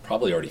have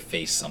probably already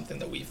faced something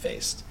that we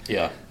faced?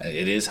 yeah.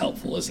 It is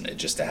helpful, isn't it?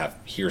 Just to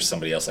hear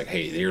somebody else like,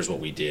 hey, here's what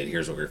we did,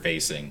 here's what we're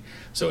facing,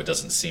 so it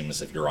doesn't seem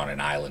as if you're on an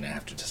island and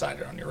have to decide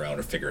it on your own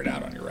or figure it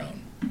out on your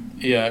own.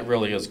 Yeah, it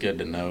really is good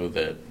to know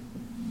that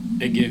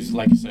it gives,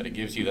 like you said, it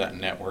gives you that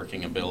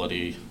networking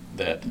ability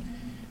that,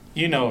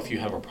 if you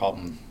have a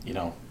problem,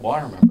 well,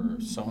 I remember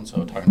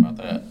so-and-so talking about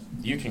that.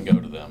 You can go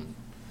to them,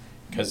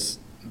 because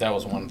that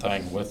was one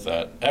thing with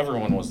that.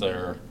 Everyone was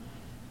there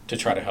to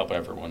try to help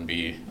everyone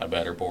be a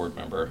better board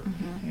member.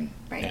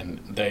 Right. And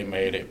they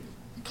made it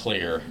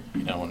clear,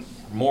 and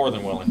more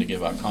than willing to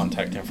give out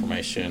contact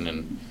information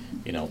and,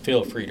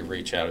 feel free to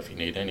reach out if you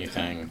need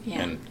anything.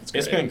 Yeah. And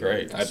it's been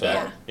great. I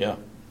bet. Yeah.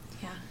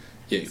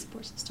 Yeah.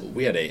 Support system.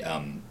 We had a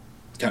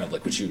kind of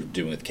like what you were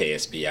doing with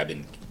KSB. I've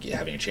been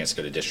having a chance to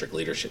go to district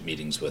leadership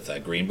meetings with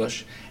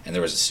Greenbush, and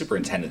there was a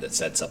superintendent that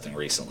said something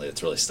recently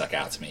that's really stuck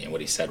out to me. And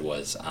what he said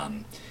was,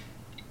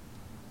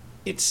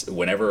 it's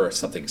whenever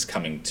something's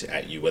coming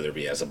at you, whether it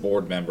be as a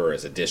board member,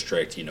 as a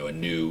district, a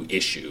new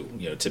issue,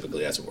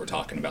 typically that's what we're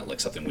talking about, like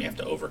something we have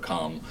to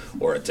overcome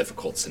or a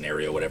difficult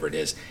scenario, whatever it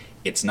is.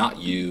 It's not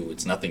you,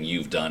 it's nothing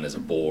you've done as a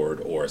board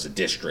or as a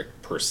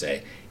district per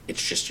se.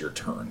 It's just your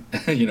turn.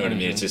 You know what I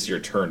mean? It's just your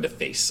turn to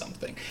face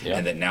something. Yeah.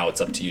 And then now it's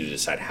up to you to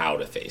decide how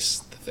to face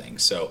the thing.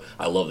 So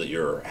I love that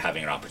you're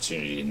having an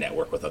opportunity to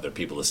network with other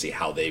people to see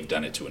how they've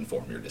done it to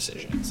inform your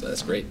decision. So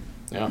that's great.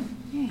 Yeah.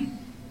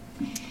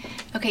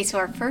 Okay, so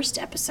our first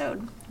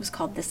episode was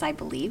called This I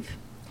Believe.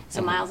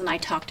 So Miles and I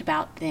talked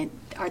about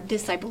our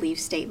This I Believe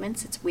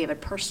statements. We have a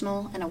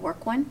personal and a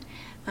work one.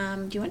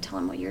 Do you want to tell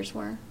them what yours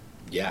were?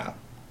 Yeah.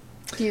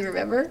 Do you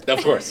remember?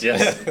 Of course,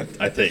 yes.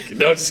 I think.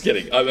 No, just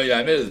kidding. I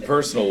mean, the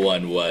personal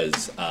one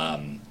was,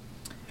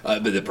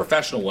 but the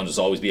professional one was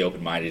always be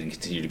open-minded and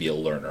continue to be a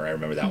learner. I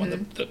remember that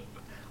one.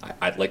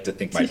 I'd like to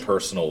think my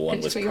personal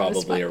one was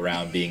probably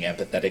around being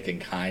empathetic and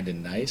kind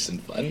and nice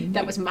and fun.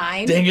 That was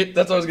mine. Dang it,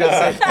 that's what I was going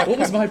to say. What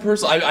was my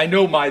personal? I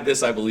know my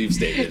This I Believe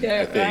statement,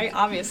 I think. Right,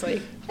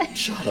 obviously.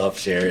 Shut up,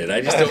 Sharon. I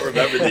just don't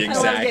remember the love getting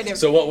exact. it.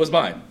 So what was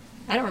mine?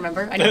 I don't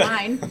remember. I know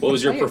mine. What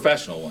was your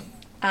professional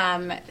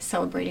one?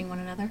 Celebrating one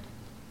another,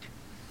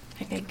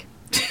 I think.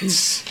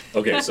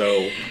 Okay,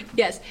 so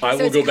Yes. I So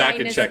will it's go back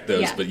and kindness- check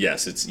those, yeah. but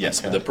yes, it's yes.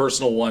 Okay. The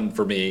personal one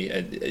for me,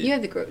 You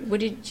have the growth. What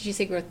did you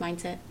say? Growth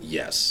mindset.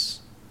 yes,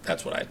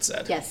 that's what I'd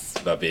said. Yes.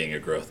 About being a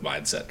growth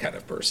mindset kind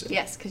of person.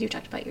 Yes, because you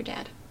talked about your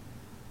dad.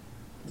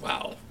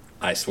 Wow.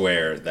 I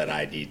swear that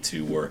I need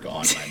to work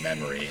on my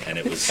memory, and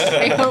it was.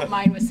 I hope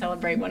mine was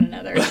celebrate one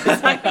another.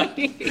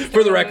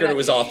 For the record, it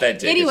was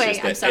authentic. Anyway, it's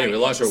just I'm that, sorry. Anyway,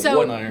 long story So-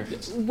 one.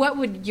 Yes. What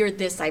would your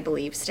This I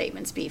Believe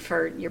statements be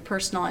for your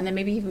personal, and then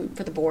maybe even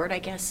for the board? I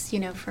guess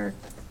for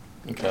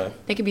Okay.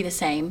 they could be the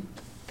same.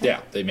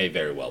 Yeah, they may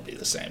very well be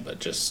the same, but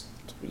just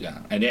yeah,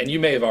 and you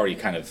may have already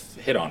kind of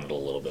hit on it a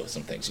little bit with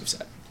some things you've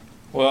said.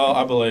 Well,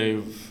 I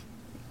believe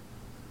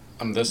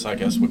this, I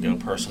guess, would go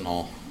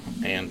personal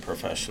and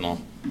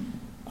professional.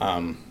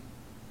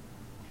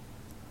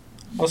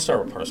 Let's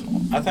start with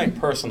personal. I think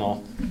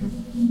personal,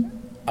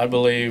 I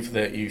believe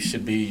that you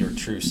should be your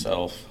true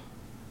self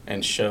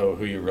and show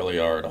who you really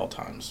are at all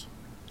times.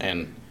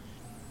 And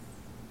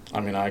I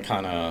mean, I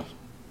kind of,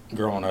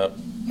 growing up,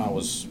 I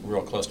was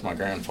real close to my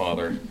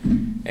grandfather,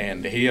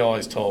 and he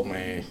always told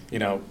me,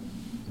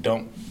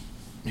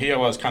 he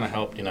always kind of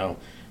helped,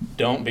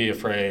 don't be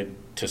afraid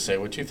to say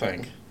what you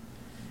think.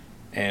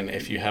 And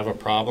if you have a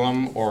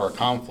problem or a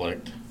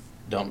conflict,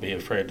 don't be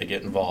afraid to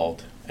get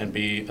involved and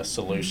be a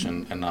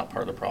solution and not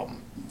part of the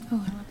problem.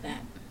 Oh, I love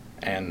that.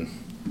 And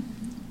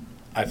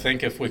I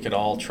think if we could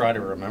all try to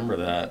remember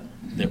that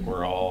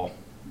we're all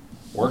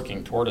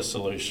working toward a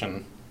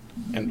solution,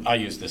 and I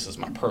use this as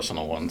my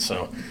personal one,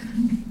 so,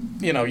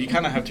 you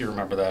kind of have to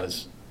remember that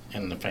as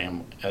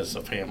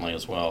a family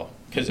as well.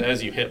 Because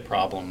as you hit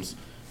problems,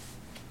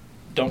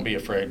 don't be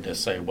afraid to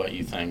say what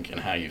you think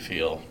and how you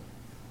feel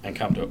and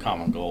come to a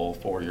common goal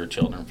for your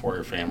children, for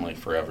your family,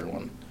 for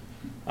everyone.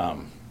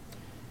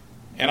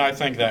 And I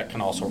think that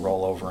can also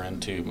roll over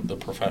into the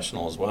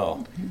professional as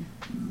well.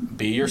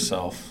 Be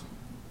yourself.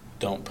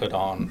 Don't put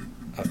on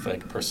a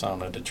fake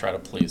persona to try to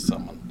please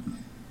someone.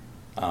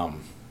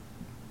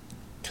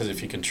 Because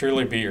if you can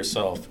truly be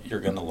yourself, you're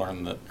going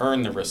to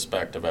earn the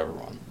respect of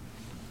everyone.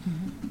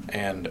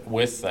 And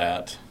with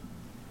that,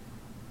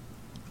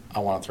 I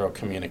want to throw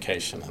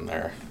communication in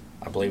there.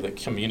 I believe that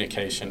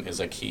communication is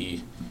a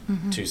key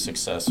to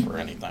success for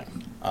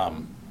anything.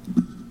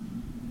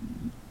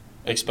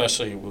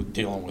 Especially with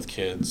dealing with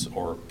kids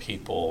or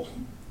people,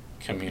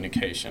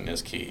 communication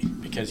is key,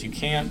 because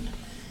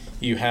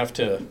you have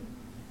to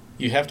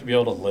be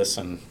able to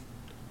listen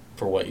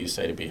for what you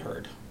say to be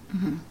heard.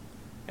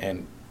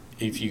 And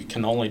if you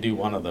can only do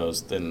one of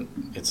those,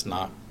 then it's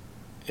not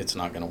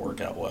going to work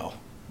out well.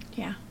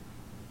 Yeah.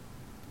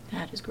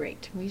 That is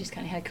great. We just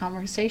kind of had a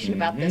conversation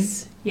about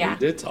this. Yeah. We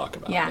did talk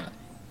about that.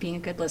 Being a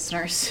good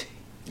listeners.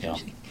 Yeah.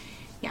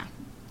 Yeah.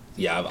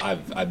 Yeah,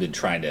 I've been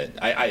trying to,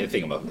 I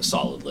think I'm a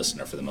solid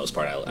listener for the most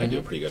part. I do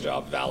a pretty good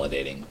job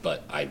validating,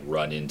 but I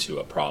run into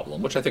a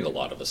problem, which I think a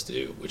lot of us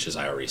do, which is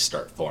I already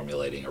start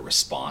formulating a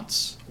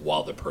response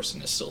while the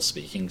person is still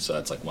speaking. So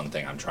that's like one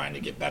thing I'm trying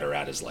to get better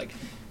at, is like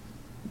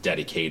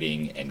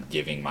dedicating and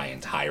giving my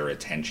entire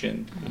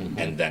attention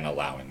and then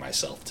allowing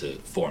myself to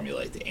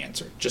formulate the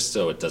answer, just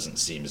so it doesn't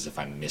seem as if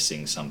I'm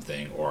missing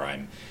something or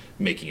I'm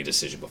making a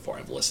decision before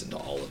I've listened to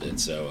all of it.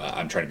 So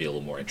I'm trying to be a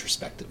little more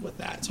introspective with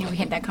that. So we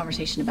had that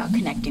conversation about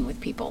connecting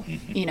with people,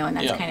 and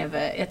that's kind of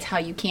it's how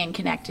you can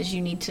connect, is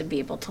you need to be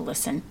able to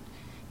listen,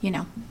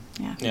 Yeah.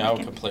 Yeah, I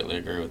would completely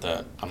agree with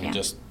that. I mean,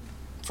 just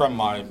from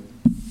my,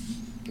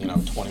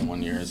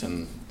 21 years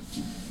in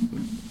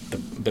the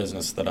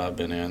business that I've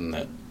been in,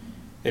 that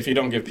if you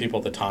don't give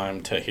people the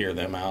time to hear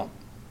them out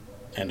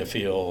and to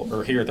feel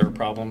or hear their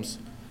problems,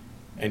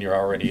 and you're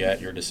already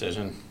at your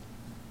decision,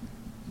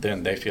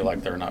 then they feel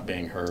like they're not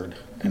being heard.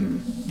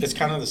 And it's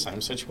kind of the same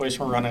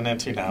situation we're running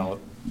into now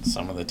with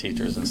some of the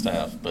teachers and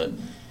staff, but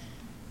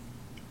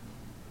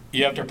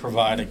you have to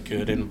provide a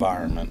good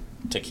environment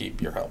to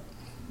keep your help.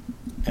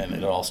 And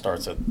it all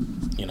starts at,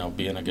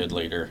 being a good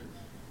leader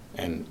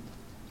and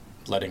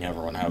letting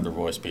everyone have their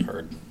voice be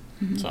heard.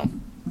 So,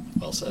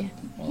 well said.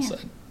 Well said.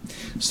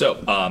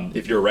 So,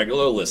 if you're a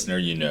regular listener,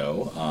 you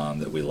know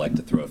that we like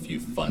to throw a few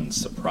fun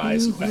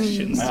surprise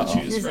questions to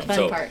choose This is from. the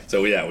fun part.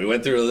 So yeah, we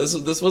went through this.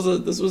 This was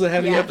a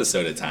heavy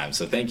episode at times.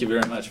 So thank you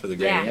very much for the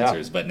great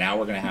answers. But now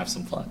we're going to have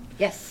some fun.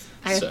 Yes.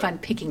 I have fun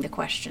picking the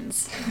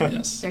questions.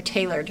 Yes. They're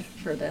tailored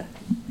for the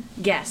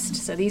guest.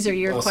 So these are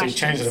your so you questions.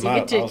 changed them You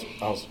up. get I to-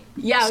 was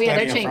they're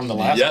studying changed. from the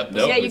last Yep.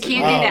 No, Yeah, you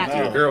can't do that. no.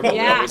 You're a girl. Yeah. We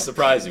always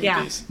surprise you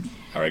Yeah. with these.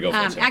 All right, go for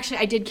it. Sir. Actually,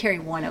 I did carry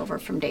one over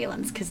from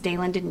Dalen's, because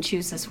Dalen didn't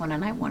choose this one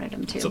and I wanted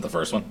him to. So the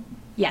first one.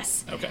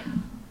 Yes. Okay.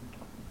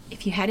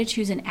 If you had to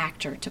choose an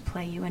actor to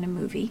play you in a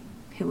movie,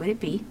 who would it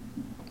be?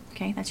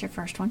 Okay, that's your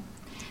first one.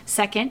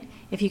 Second,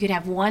 if you could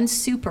have one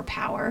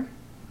superpower,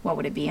 what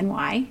would it be and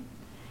why?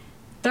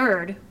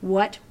 Third,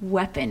 what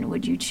weapon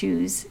would you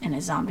choose in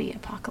a zombie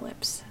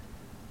apocalypse?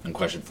 And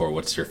question 4,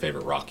 what's your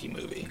favorite Rocky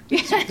movie?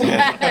 So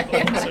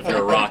if you're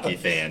a Rocky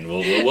fan,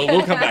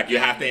 we'll come back. You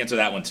have to answer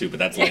that one too, but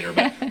that's later.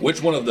 But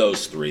which one of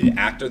those 3, the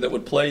actor that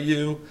would play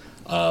you,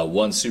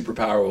 one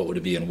superpower, what would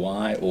it be and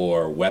why,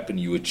 or weapon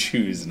you would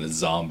choose in a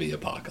zombie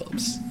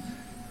apocalypse?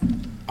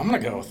 I'm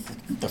going to go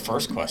with the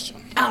first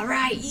question. All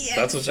right, yes.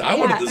 That's what I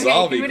wanted, the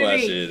zombie who would it be?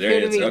 question. Who There would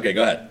it it is. be? Okay,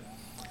 go ahead.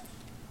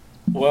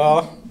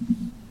 Well,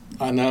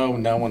 I know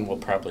no one will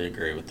probably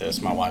agree with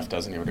this. My wife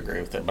doesn't even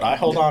agree with it, but I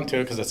hold on to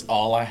it because it's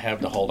all I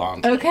have to hold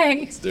on to.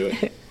 Okay. Let's do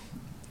it.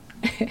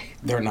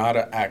 They're not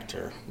an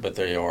actor, but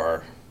they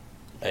are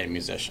a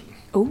musician.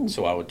 Ooh.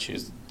 So I would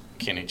choose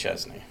Kenny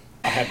Chesney.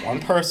 I had one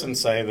person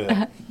say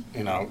that,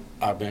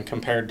 I've been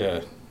compared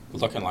to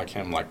looking like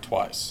him like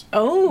twice.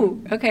 Oh,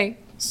 okay.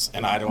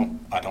 And I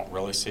don't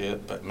really see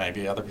it, but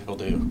maybe other people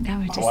do. I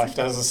would My just- wife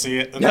doesn't see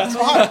it, and that's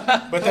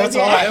fine. But that's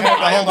all I have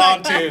to hold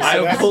on to. So I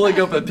am that's- pulling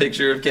up a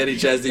picture of Kenny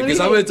Chesney because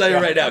I'm going to tell you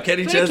right now,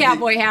 Kenny Put a Chesney,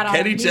 cowboy hat on.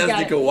 Kenny He's got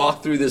Chesney it. could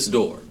walk through this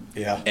door.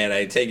 Yeah. And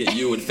I take it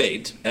you would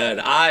faint, and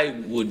I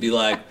would be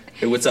like,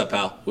 Hey, what's up,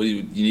 pal? What do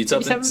you need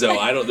something? Something? So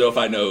I don't know if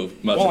I know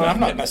much Well, about I'm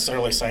not it.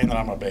 necessarily saying that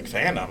I'm a big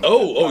fan of it.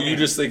 Oh, I mean, you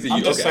just think that you...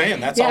 I'm just okay.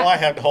 saying that's Yeah. all I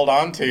have to hold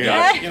on to.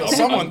 Yeah. You know,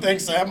 someone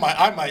thinks that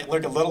I might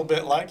look a little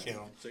bit like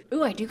him.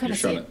 Ooh, I do kind You're of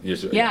see showing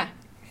it. it. Yeah.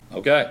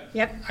 Okay.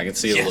 Yep. I can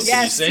see a little... Yes. Can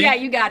you Yes. sing? Yeah,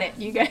 you got it.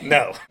 You got it.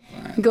 No.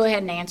 Go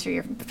ahead and answer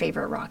your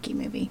favorite Rocky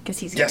movie because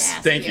he's going to Yes,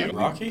 ask thank you.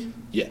 Rocky?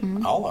 Yeah.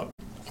 All of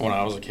it. When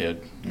I was a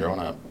kid, growing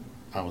up,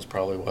 I was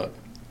probably what?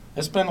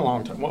 It's been a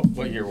long time.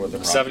 What year was it?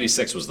 Rocky?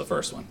 76 was the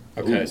first one.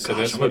 Okay, so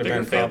this I'm a would bigger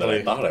have been fan than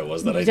I probably- thought I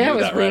was. That I That knew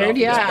was that right weird, off the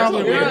yeah. bat.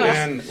 Probably would Yeah.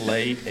 have been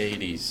late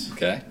 80s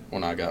Okay.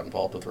 when I got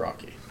involved with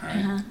Rocky. All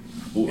right.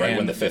 Ooh, right when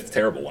And- the fifth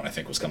terrible one, I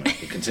think, was coming up.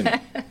 Continue.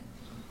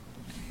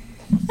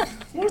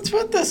 What's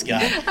with this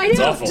guy? I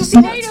know. awful. Just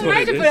That's I know what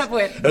right it to is. put up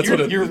with. That's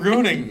what it You're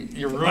ruining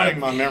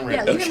my memory.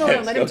 Yeah, leave him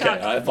alone. Let him okay, talk.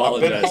 I I've been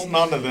apologize. holding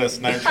on to this,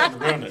 now you're trying to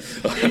ruin it.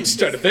 I'm just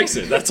trying to fix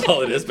it. That's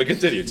all it is. But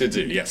continue.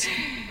 Yes.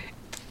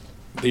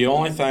 The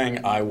only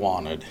thing I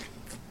wanted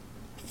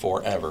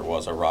forever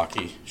was a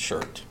Rocky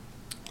shirt.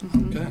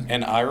 Okay.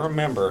 And I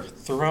remember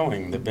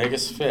throwing the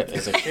biggest fit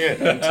as a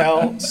kid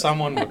until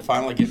someone would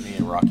finally get me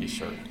a Rocky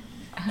shirt.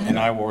 And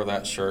I wore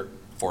that shirt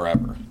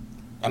forever.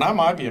 And I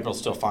might be able to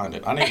still find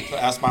it. I need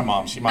to ask my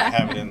mom. She might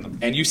have it in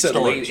the And you said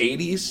storage. late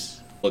 80s?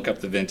 Look up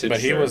the vintage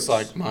But he was shirts.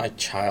 like my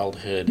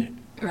childhood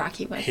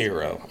Rocky was.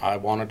 hero. I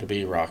wanted to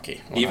be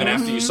Rocky. when Even I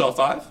was- after you saw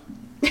 5?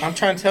 I'm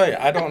trying to tell you,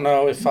 I don't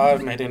know if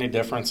I've made any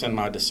difference in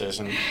my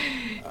decision,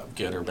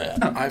 good or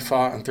bad. I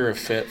fought and threw a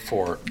fit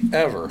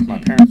forever. My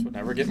parents would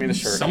never get me the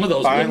shirt. Some of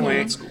those were finally,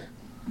 in school.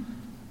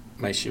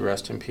 may she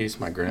rest in peace,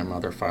 my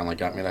grandmother finally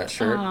got me that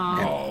shirt.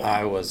 Aw. And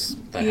I was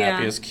the Yeah.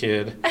 happiest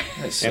kid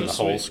That's in so the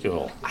whole sweet.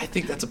 school. I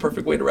think that's a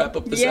perfect way to wrap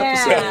up this Yeah.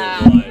 episode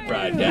of the Live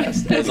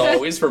Broadcast. As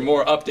always, for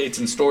more updates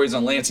and stories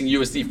on Lansing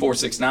USD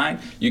 469,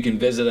 you can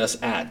visit us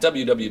at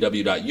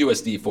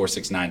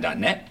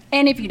www.usd469.net.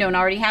 And if you don't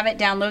already have it,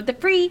 download the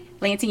free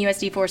Lansing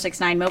USD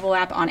 469 mobile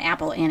app on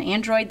Apple and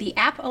Android. The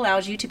app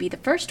allows you to be the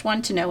first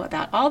one to know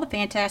about all the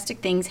fantastic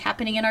things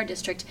happening in our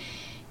district,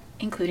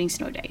 including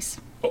snow days.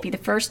 Be the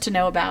first to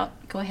know about.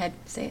 Go ahead,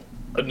 say it.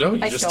 No,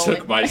 you I just stole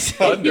took it. my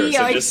thunder,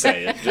 so Yeah, just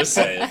say it. Just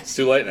say it. It's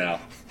too late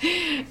now.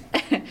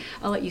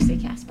 I'll let you say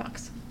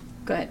Castbox.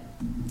 Go ahead.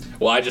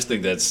 Well, I just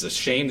think that's a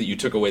shame that you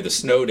took away the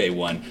snow day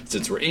one,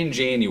 since we're in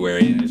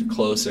January and it's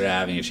closer to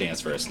having a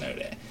chance for a snow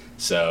day.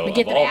 So, But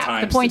get of the all app.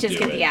 times The point to is do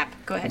get it, the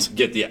app. Go ahead.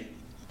 Get the app.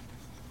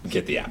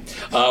 Get the app.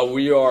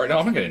 We are. No,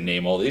 I'm not going to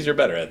name all these. You're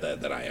better at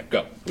that than I am.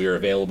 Go. We are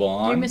available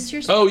on. You missed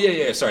yours? Oh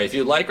yeah. Sorry. If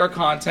you like our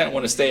content,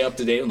 want to stay up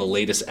to date on the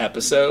latest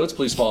episodes,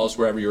 please follow us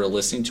wherever you're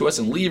listening to us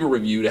and leave a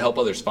review to help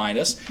others find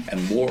us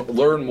and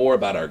learn more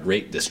about our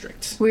great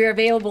district. We're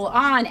available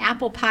on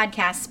Apple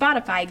Podcasts,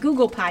 Spotify,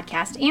 Google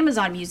Podcast,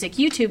 Amazon Music,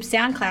 YouTube,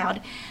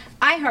 SoundCloud,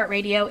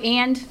 iHeartRadio,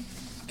 and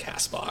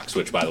Castbox,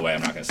 which, by the way,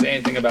 I'm not going to say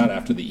anything about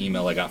after the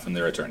email I got from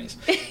their attorneys.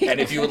 And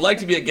if you would like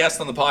to be a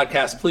guest on the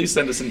podcast, please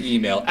send us an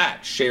email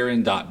at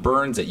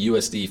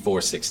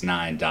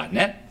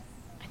sharon.burns@usd469.net.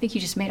 I think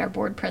you just made our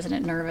board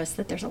president nervous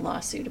that there's a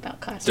lawsuit about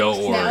Castbox. Don't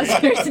worry. No,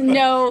 there's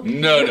no.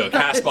 No,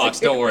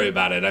 Castbox, don't worry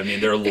about it. I mean,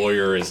 their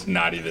lawyer is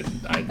not even,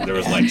 there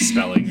was like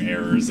spelling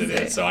errors in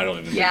it, so I don't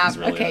even think Yeah, he's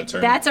really okay. an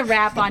attorney. That's a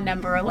wrap on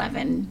number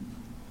 11.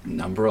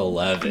 Number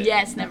 11.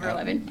 Yes, number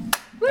 11.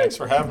 Woo. Thanks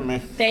for having me.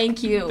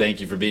 Thank you. Thank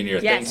you for being here.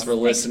 Yes, Thanks for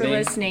listening.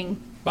 Thanks for listening.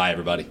 Bye,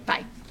 everybody.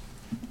 Bye.